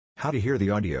How to hear the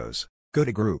audios? Go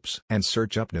to Groups and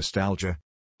search up Nostalgia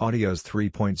Audios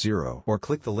 3.0 or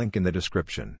click the link in the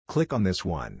description. Click on this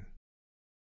one.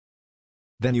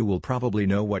 Then you will probably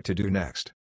know what to do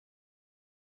next.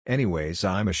 Anyways,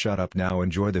 I'ma shut up now.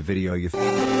 Enjoy the video.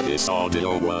 This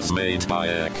audio was made by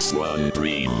X1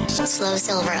 Dreams. Slow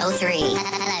Silver 03. Hello,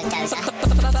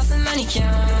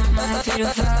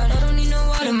 Doja. I don't need no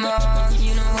watermark.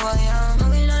 You know who I am.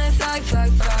 Moving on a fact.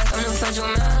 I'm no fragile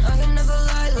man. I can never lie.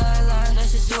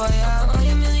 That's just who I am. Oh,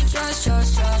 you merely trust.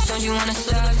 Don't you wanna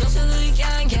stop? Don't say that you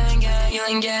can. You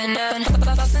ain't getting none.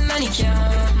 Off the money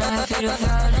count. My happy to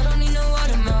find. I don't need no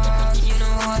watermark. You know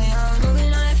who I am.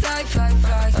 Moving on a fact.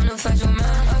 I'm no fragile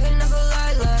man. I can never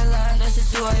lie. That's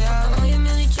just who I am. Oh, you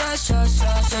merely trust.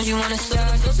 Don't you wanna stop?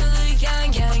 Don't say that you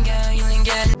can. You ain't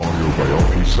getting none. Audio by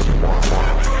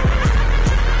LP711.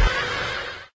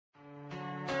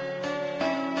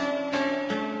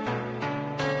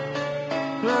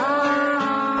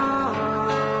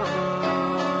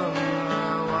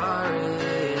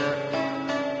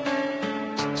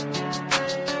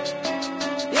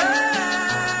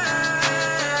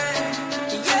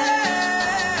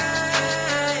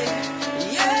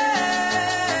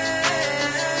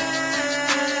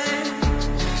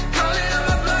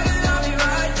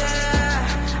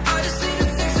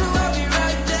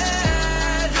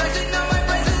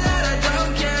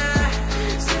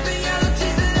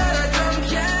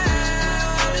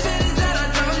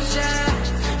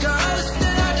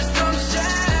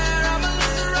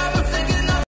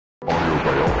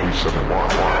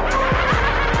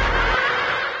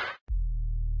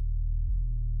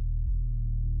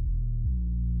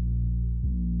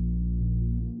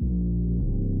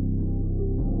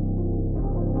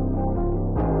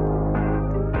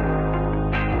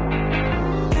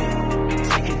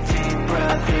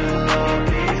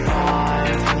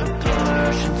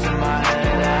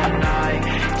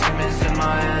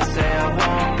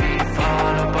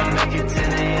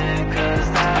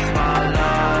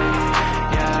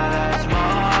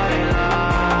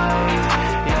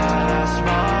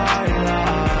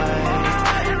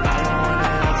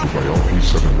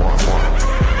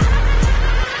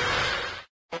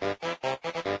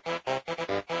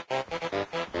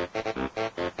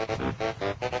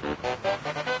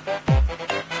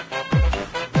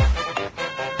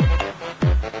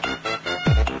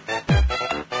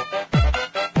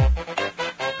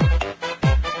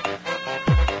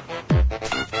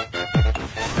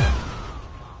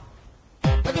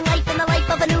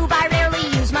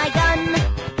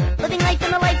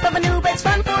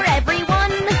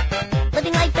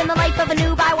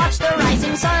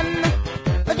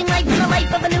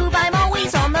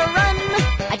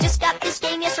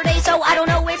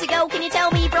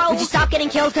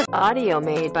 Audio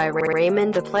made by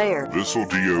Raymond the Player. This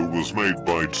audio was made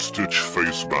by Stitch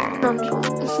Face Band.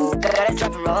 Gotta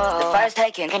drop and roll. The fire's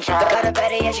taking control. Got a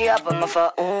Betty and she up on my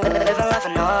phone. Living life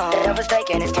and all. The devil's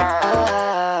taking his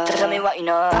time. So tell me what you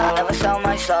know. I never sold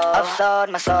my soul. I've sold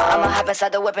my soul. I'ma hop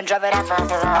inside the whip and drive it out.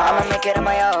 I'ma make it on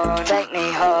my own. Take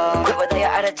me home. Quit with your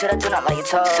attitude. I do not like you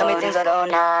told. Tell me things I don't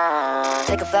know.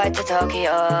 Take a flight to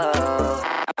Tokyo.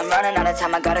 I'm running out of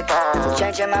time, I gotta go.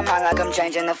 Changing my mind like I'm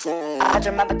changing the flow. I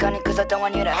drink my biggun cause I don't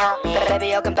want you to help me.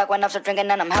 Baby, I'll come back when I'm still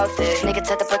drinking and I'm healthy. Sneak it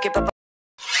to the book, up.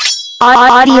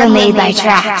 Audio made by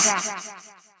Tracks.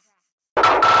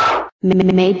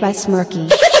 Made by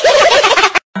Smirky.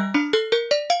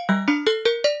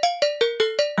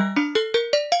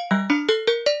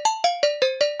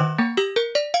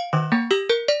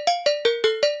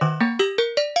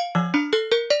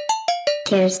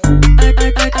 Cheers.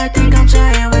 I think I'm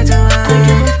trying way too hard. I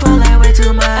give a fuck like way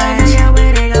too much. I know you're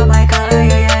waiting on my call,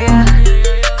 yeah.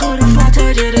 Who the fuck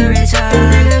told you to reach out?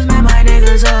 Niggas make my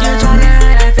niggas up. You're trying to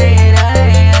hide, I figured out,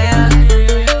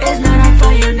 yeah. It's not up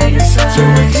for you niggas, so you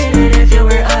would hit it if you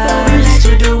were up. We let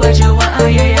you do what you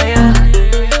want, yeah.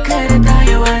 Could've thought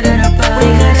you wanted a bug. We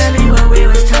could've been what we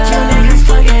was told. You niggas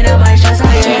fucking up my shots,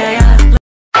 yeah.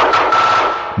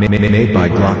 Made by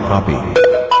Glock Poppy.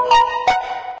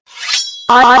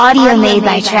 Audio made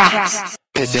by Tracks.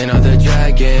 Pissing on the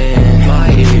dragon.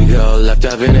 My ego left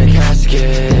up in a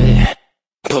casket.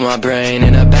 Put my brain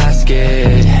in a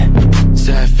basket.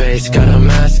 Sad face, gotta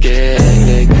mask it.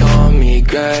 They call me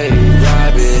Grey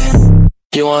Rabbit.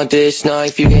 You want this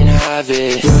knife, you can have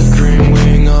it. Your green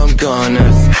wing, I'm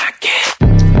gonna smack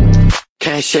it.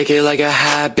 Can't shake it like a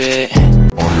habit.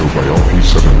 Audio by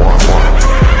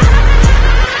LP711.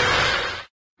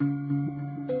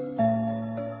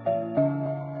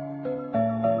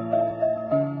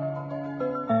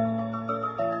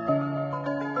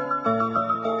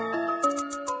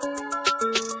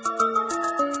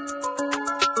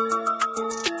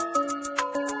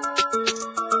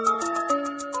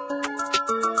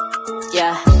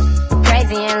 yeah.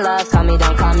 Crazy in love, call me,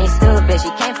 don't call me stupid.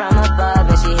 She came from above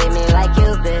and she hit me like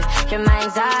Cupid. Cure my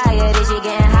anxiety, she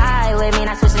getting high with me,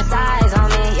 not switching sides on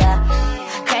me, yeah.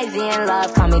 Crazy in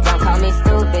love, call me, don't call me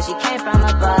stupid. She came from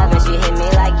above and she hit me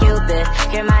like Cupid.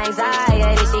 Cure my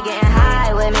anxiety, she getting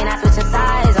high with me, not switching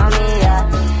sides on me,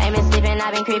 yeah. Ain't been sleeping,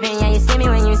 I've been creeping, yeah, you see me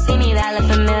when you see me, that look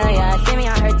familiar. See me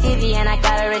on her TV and I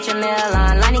got a richer meal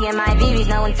online to get my BBs,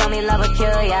 no one told me love would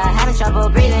kill, yeah. Having trouble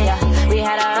breathing, yeah. We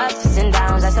had our ups and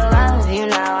downs, I still love you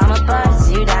now, I'ma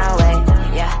bust you down, wait,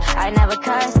 yeah. I never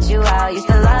cut you out, used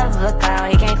to love the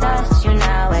clown, he can't touch